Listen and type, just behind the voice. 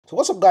So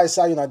what's up, guys?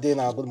 How you doing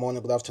now? Good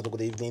morning, good afternoon,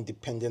 good evening,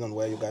 depending on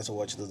where you guys are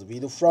watching this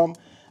video from.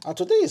 And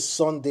today is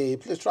Sunday.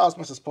 Please try as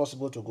much as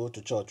possible to go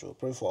to church.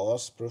 Pray for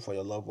us, pray for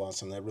your loved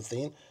ones and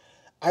everything.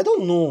 I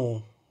don't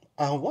know.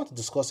 I want to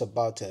discuss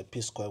about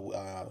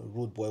Psquare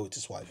Rudeboy with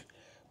his wife.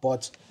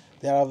 But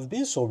there have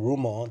been some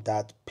rumor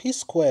that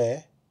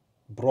Psquare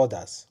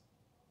brothers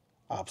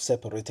have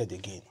separated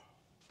again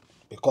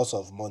because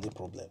of money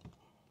problem.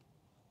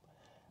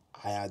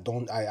 I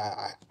don't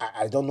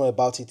know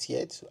about it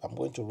yet. I'm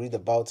going to read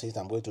about it.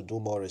 I'm going to do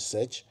more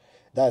research.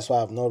 That's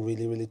why I've not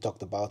really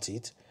talked about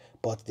it.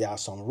 But there are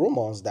some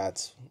rumors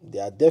that they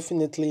are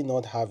definitely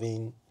not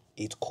having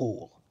it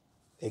cool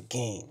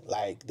again.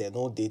 Like they're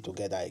no day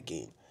together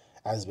again.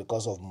 And it's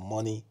because of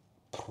money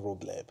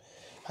problem.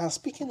 And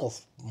speaking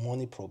of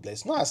money problems,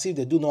 it's not as if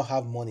they do not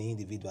have money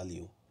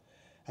individually.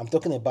 I'm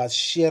talking about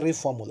sharing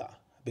formula.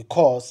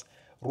 Because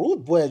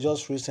Rudeboy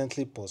just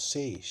recently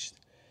possessed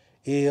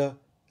a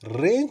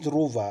Range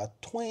Rover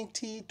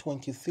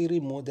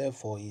 2023 model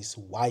for his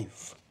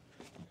wife.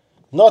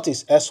 Not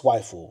his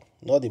ex-wife,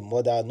 not the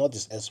mother, not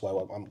his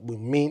ex-wife. We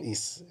mean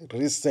his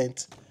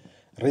recent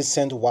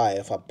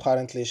wife.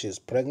 Apparently she's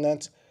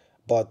pregnant,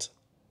 but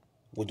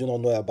we do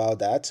not know about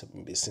that.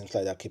 It seems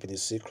like they're keeping it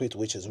secret,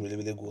 which is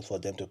really good for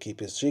them to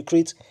keep it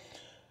secret.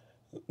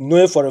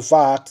 Knowing for a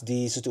fact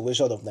the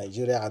situation of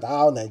Nigeria and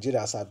how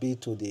Nigerians are being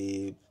to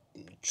the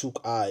chook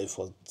eye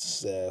for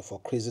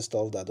crazy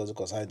stuff that doesn't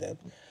concern them.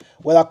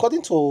 Well,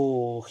 according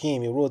to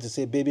him, he wrote, he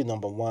said, baby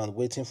number 1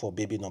 waiting for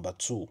baby number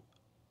 2.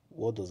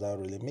 What does that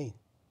really mean?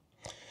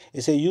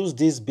 He said, use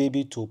this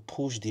baby to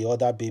push the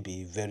other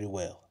baby very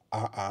well.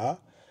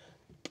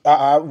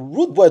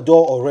 Rudeboy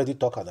don't already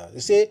talk about that. He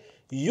said,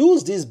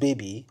 use this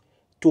baby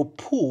to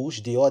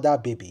push the other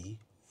baby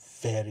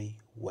very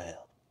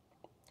well.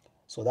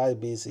 So that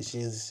means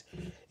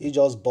he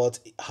just bought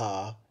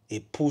her a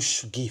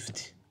push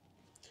gift.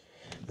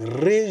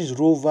 Range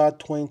Rover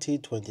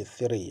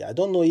 2023. I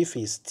don't know if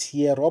it's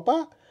tear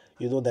rubber.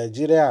 You know,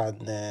 Nigeria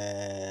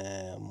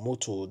and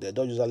motor, they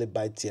don't usually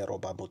buy tear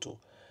rubber motor.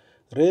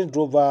 Range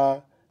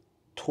Rover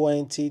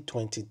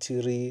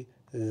 2023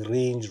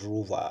 Range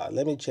Rover.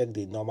 Let me check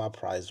the normal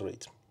price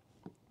rate.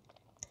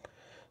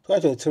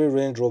 2023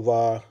 Range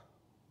Rover.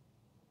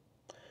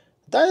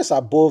 That is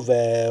above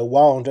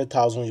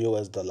 100,000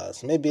 US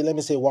dollars. Maybe let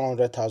me say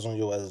 100,000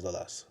 US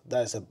dollars.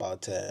 That is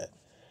about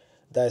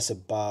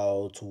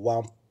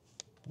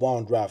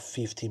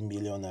 150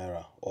 million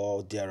naira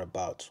or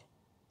thereabout.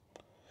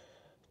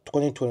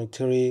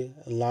 2023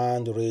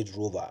 Land Range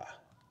Rover,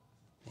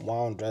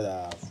 more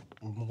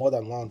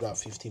than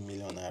 150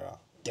 million naira.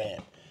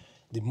 Damn,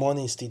 the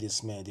money still dey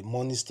smell, the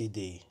money still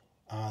there,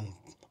 and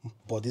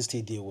body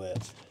still there well.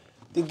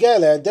 The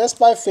girl,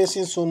 despite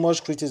facing so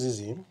much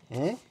criticism,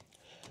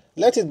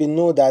 let it be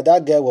known that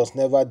that girl was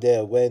never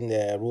there when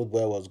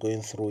Rudeboy was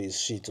going through his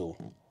shit.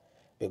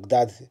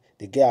 That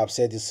the girl have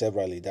said this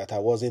severally, that I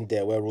wasn't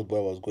there where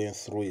Rudeboy was going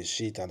through his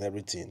shit and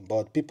everything.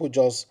 But people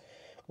just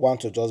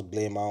want to just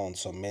blame her on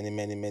some many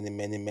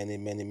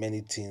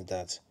things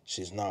that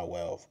she's not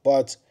aware of.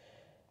 But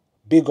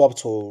big up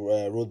to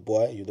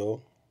Rudeboy, you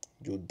know,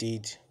 you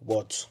did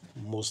what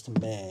most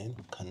men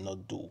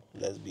cannot do.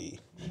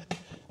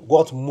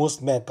 What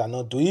most men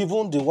cannot do.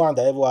 Even the one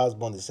that ever has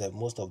born itself,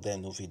 most of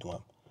them no fit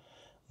one.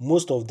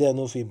 Most of them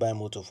no fit buy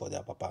motor for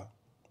their papa.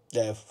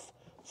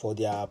 For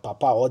their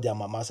papa or their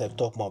mama self,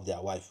 talk more of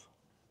their wife.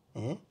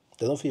 They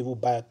don't fit even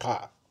buy a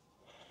car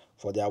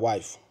for their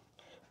wife.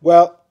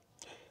 Well,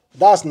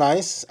 that's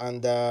nice,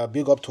 and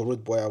big up to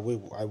Rudeboy.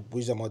 I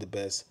wish them all the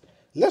best.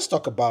 Let's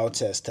talk about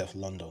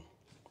Stefflon.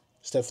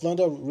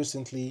 Stefflon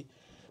recently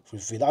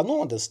revealed. I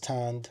don't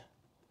understand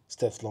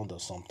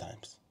Stefflon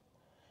sometimes.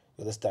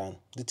 You understand?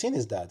 The thing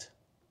is that,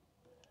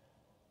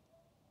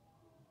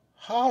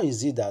 how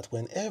is it that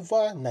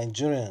whenever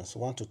Nigerians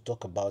want to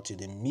talk about you,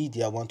 the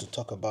media want to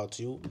talk about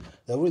you,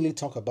 they really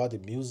talk about the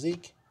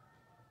music,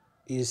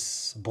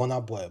 is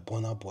Burnaboy.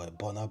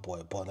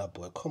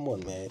 Come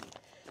on, man.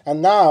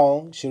 And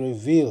now she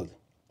revealed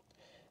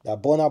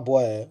that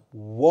Burnaboy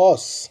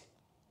was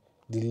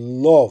the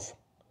love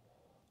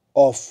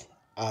of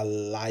her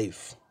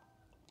life.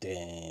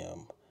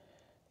 Damn.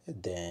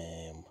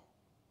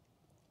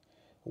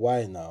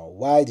 Why now?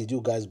 Why did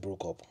you guys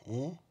broke up?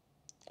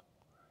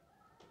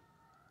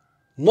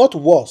 Not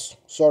worse.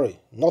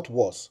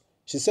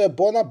 She said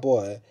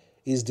Burnaboy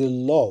is the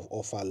love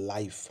of her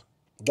life.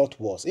 Not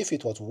worse. If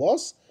it was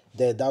worse,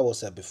 then that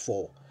was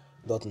before,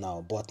 not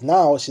now. But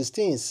now she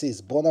still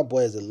insists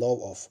Burnaboy is the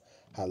love of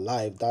her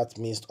life. That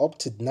means up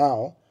to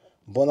now,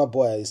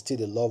 Burnaboy is still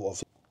the love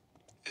of.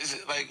 Is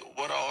it like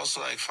what I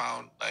also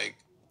found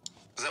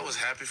because I was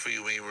happy for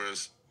you when you were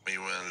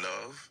in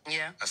love.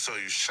 Yeah. I saw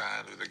you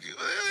shine with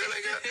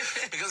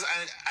because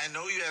I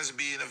know you as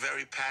being a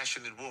very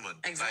passionate woman.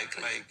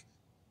 Exactly.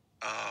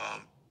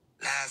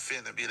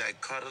 Laughing and be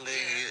cuddling.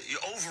 Yeah.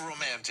 You're over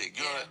romantic.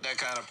 You're that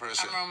kind of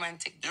person. I'm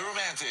romantic. You're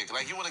romantic.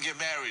 You want to get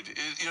married.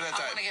 You're that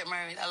type. I want to get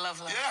married. I love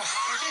love. Yeah.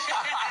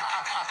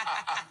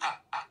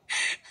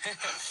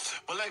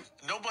 But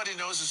nobody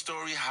knows the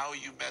story how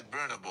you met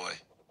Burnaboy.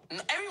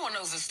 Everyone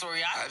knows the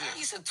story. I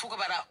used to talk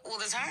about that all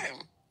the time.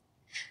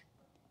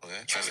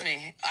 Okay. Trust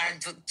me, I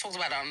talked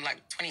about it on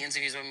like 20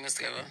 interviews when we was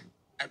together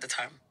at the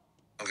time.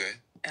 Okay.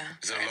 Yeah.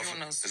 Is it a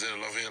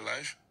love of your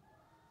life?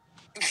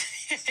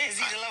 Is he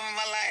the love of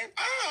my life?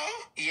 I don't know.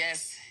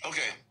 Yes.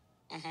 Okay.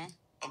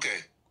 Okay.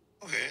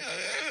 Okay.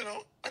 I don't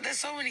know. But there's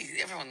so many.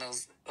 Everyone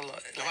knows a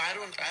lot. No, I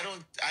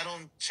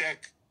don't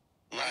check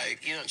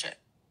like. You don't check.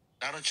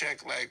 I don't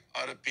check like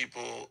other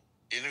people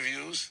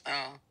interviews.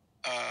 Oh.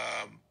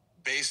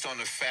 Based on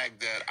the fact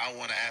that I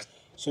want to ask.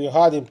 So you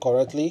heard him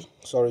correctly.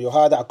 Sorry, you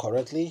heard her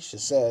correctly. She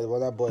said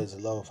Burnaboy is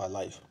the love of her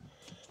life.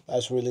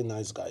 That's really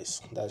nice,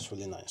 guys. That's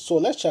really nice. So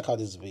let's check out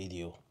this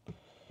video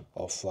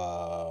of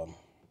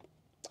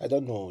I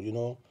don't know, you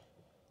know,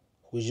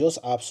 we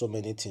just have so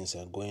many things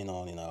going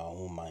on in our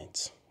own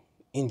minds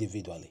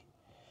individually.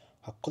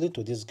 According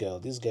to this girl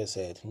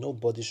said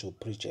nobody should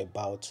preach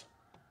about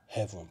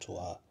heaven to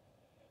her.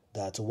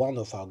 That one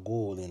of her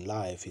goals in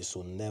life is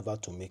to never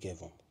to make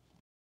heaven.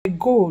 The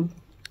goal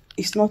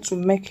is not to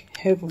make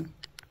heaven.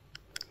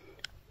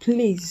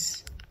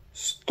 Please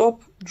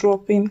stop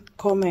dropping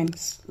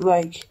comments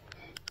like,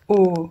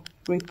 oh,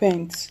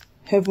 repent,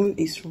 heaven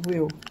is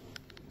real.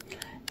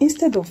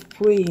 Instead of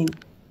praying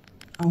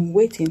and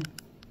waiting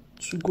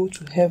to go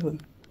to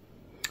heaven,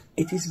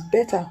 it is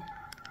better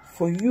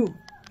for you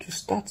to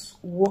start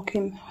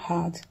working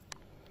hard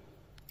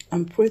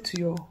and pray to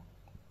your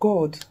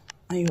God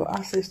and your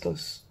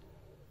ancestors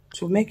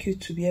to make you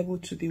to be able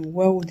to be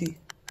wealthy,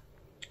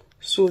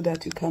 so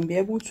that you can be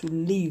able to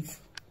live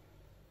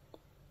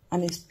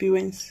and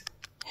experience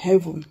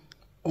heaven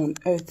on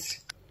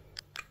earth.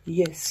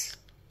 Yes.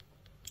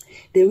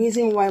 The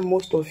reason why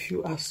most of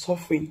you are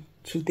suffering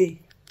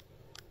today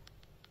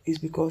is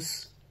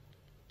because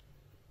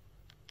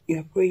you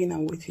are praying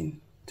and waiting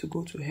to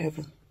go to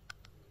heaven.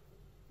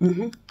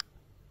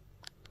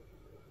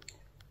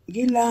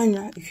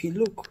 Gilanya, if you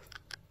look,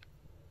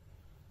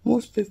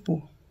 most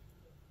people,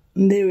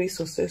 they're very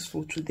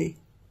successful today.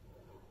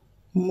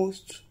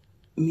 Most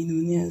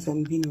millionaires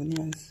and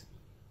billionaires.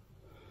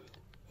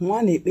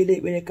 One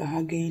ekpere ka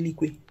ha ga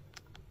eluigwe.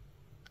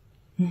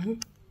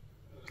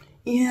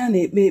 Ihe a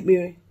na-ekpe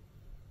ekpere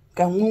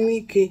ka nwe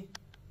ike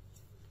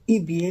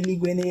ibi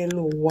eluigwe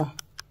n'elu ụwa.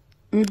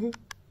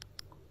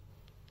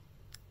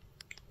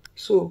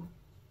 So,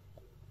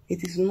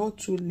 it is not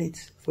too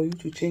late for you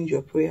to change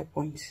your prayer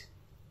points.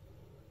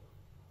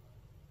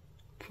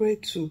 Pray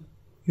to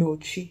your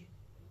chi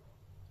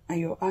and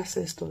your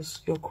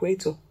ancestors, your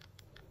creator,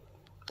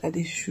 that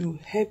it should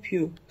help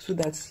you so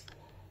that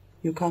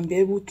you can be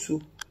able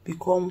to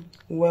become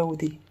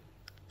wealthy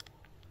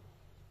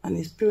and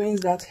experience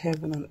that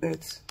heaven on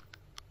earth.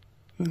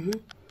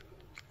 And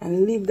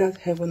live that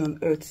heaven on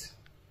earth.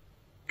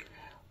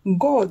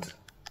 God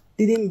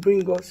didn't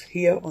bring us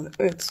here on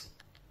earth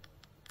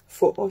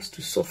for us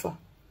to suffer.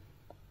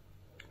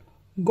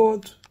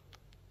 God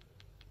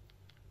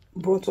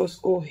brought us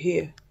all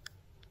here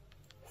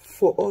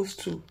for us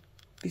to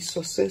be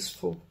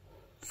successful,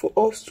 for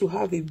us to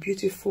have a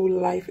beautiful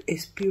life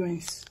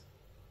experience,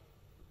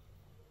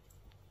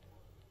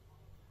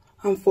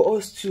 and for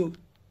us to,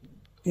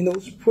 you know,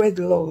 spread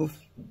love.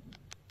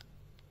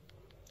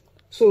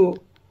 So,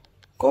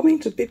 coming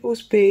to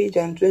people's page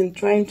and then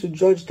trying to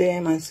judge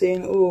them and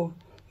saying, oh,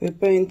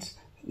 repent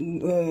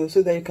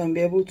so that you can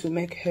be able to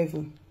make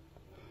heaven.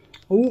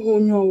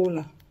 You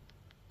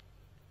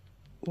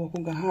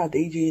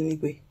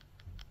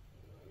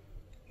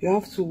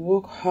have to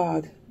work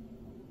hard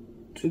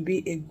to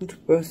be a good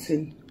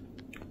person.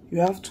 You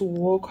have to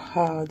work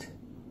hard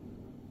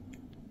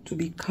to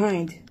be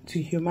kind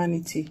to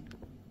humanity.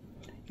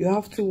 You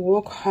have to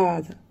work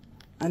hard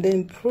and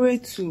then pray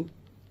to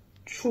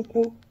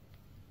Chukwu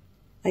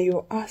and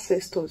your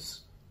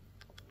ancestors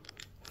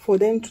for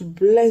them to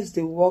bless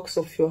the works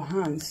of your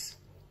hands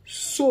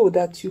so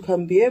that you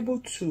can be able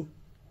to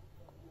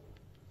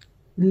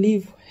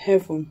live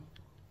heaven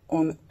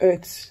on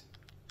earth,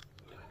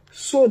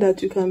 so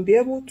that you can be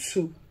able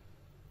to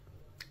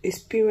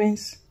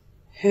experience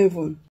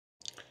heaven.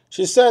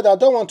 She said, I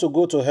don't want to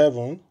go to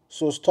heaven,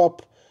 so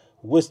stop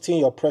wasting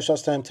your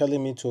precious time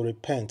telling me to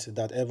repent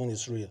that heaven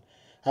is real.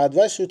 I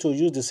advise you to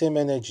use the same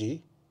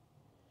energy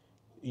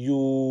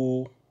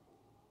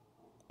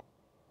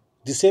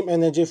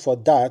for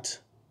that.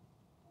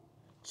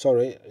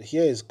 Sorry,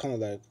 here is kind of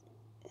like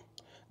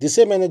the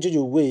same energy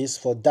you waste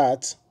for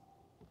that,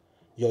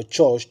 your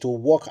church, to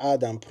work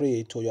hard and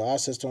pray to your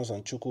ancestors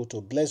and Chukwu to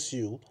bless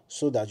you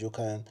so that you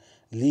can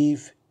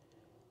live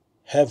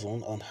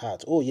heaven on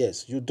earth. Oh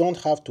yes, you don't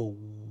have to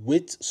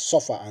wait,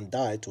 suffer and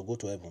die to go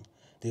to heaven.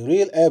 The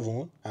real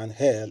heaven and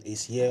hell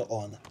is here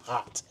on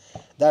earth.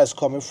 That is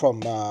coming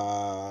from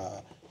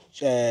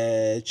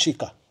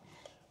Chika.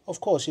 Of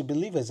course, she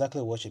believed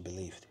exactly what she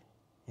believed.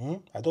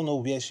 I don't know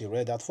where she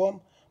read that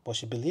from, but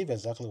she believed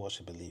exactly what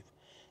she believed.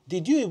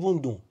 Did you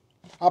even know,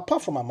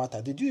 apart from her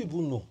matter, did you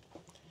even know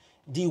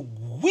the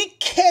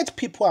wicked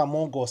people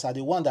among us are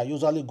the one that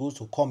usually goes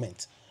to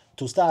comment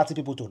to start asking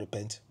people to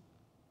repent?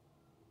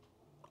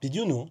 Did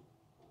you know?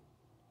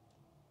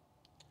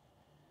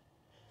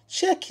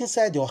 check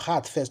inside your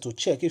heart first to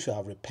check if you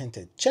have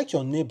repented. Check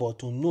your neighbor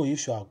to know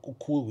if you are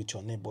cool with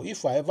your neighbor.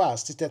 If you ever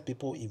assisted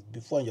people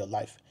before in your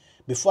life,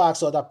 before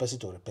ask other person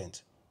to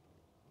repent.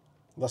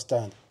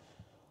 Understand?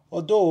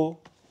 Although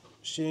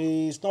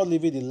she is not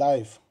living the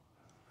life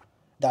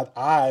that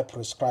I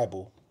prescribe,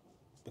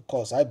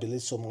 because I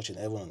believe so much in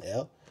heaven and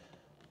hell.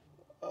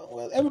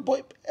 Well,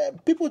 everybody,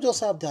 people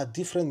just have their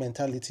different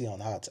mentality on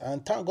heart.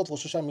 And thank God for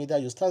social media,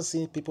 you start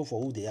seeing people for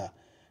who they are.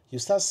 You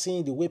start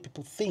seeing the way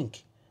people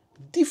think.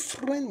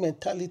 Different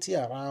mentality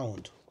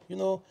around.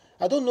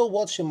 I don't know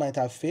what she might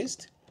have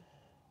faced.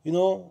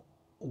 The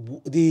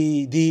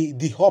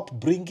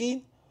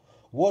upbringing,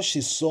 what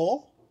she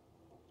saw,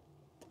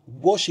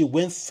 what she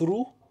went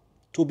through,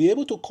 to be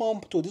able to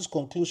come to this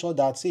conclusion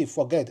that, say,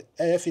 forget,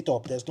 F it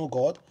up, there's no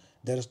God,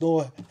 there is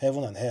no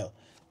heaven and hell.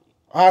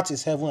 Heart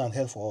is heaven and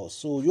hell for us.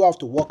 So you have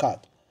to work hard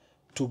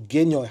to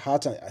gain your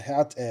heart,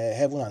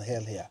 heaven and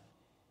hell here.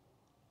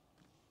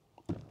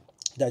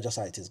 That's just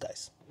how it is,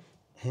 guys.